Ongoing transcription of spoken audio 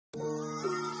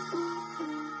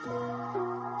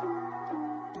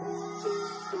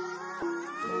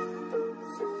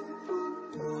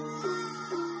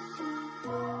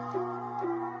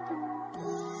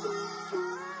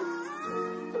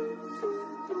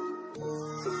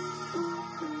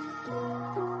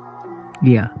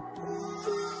Yeah.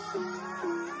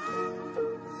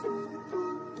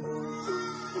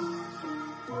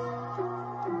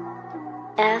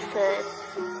 Acid.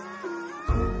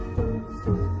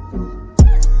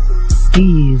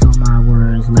 These are my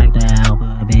words like the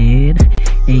alphabet.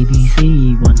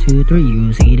 ABC, 1, 2, 3,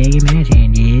 you see they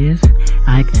mention, yes.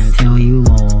 I can tell you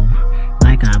all,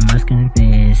 like I must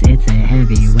confess. It's a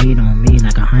heavy weight on me,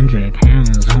 like 100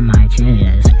 pounds on my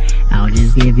chest. I'll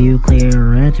just give you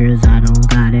clear answers, I don't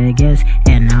gotta guess.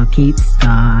 And I'll keep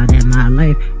God in my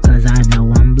life, cause I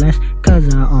know I'm blessed.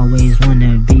 Cause I always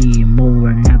wanna be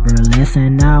more, never less.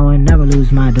 And I will never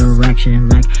lose my direction,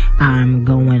 like I'm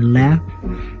going left.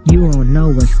 You won't know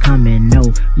what's coming,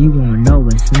 no, you won't know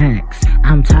what's next.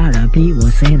 I'm tired of people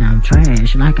saying I'm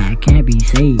trash, like I can't be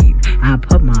saved. I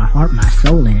put my heart, my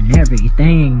soul, and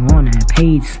everything on a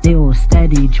page. Still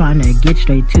steady, trying to get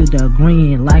straight to the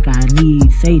green, like I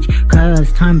need sage.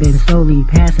 Cause time been slowly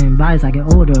passing by as I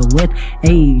get older with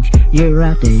age. Year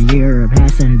after year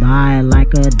passing by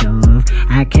like a dove.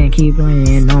 I can't keep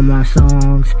playing on my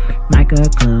songs like a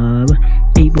club.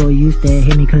 People used to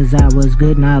hate me cause I was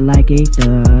good, not like a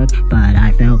thug. But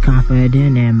I felt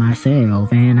confident in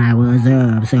myself and I was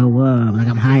up, so up, like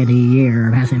I'm high in the air,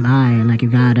 passing by like you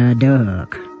got a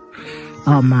duck.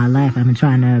 All my life I've been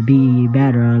trying to be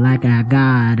better, like I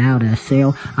got out of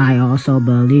cell. I also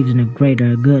believed in a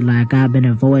greater good, like I've been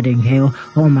avoiding hell.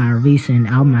 All my recent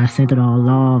album I sent it all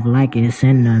off like it's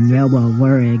in the mail, but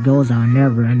where it goes I'll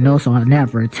never know, so I'll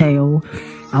never tell.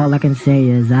 All I can say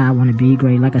is I wanna be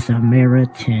great like a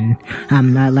Samaritan.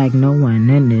 I'm not like no one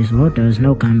in this world, there's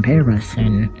no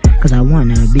comparison. Cause I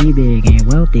wanna be big and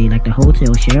wealthy like the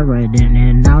Hotel Sheridan.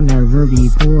 And I'll never be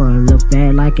poor or look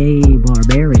bad like a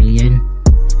barbarian.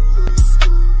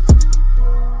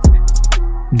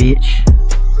 Bitch.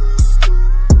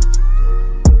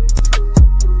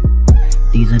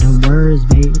 These are the words,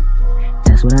 baby.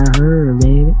 That's what I heard,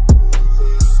 baby.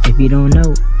 If you don't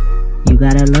know, you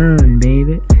gotta learn,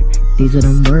 baby. These are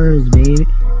them words, baby.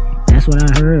 That's what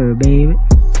I heard, baby.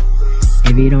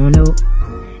 If you don't know,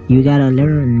 you gotta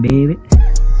learn, baby.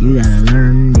 You gotta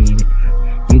learn, baby.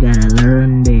 You gotta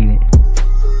learn, baby.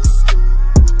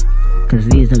 Cause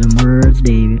these are them words,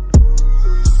 baby.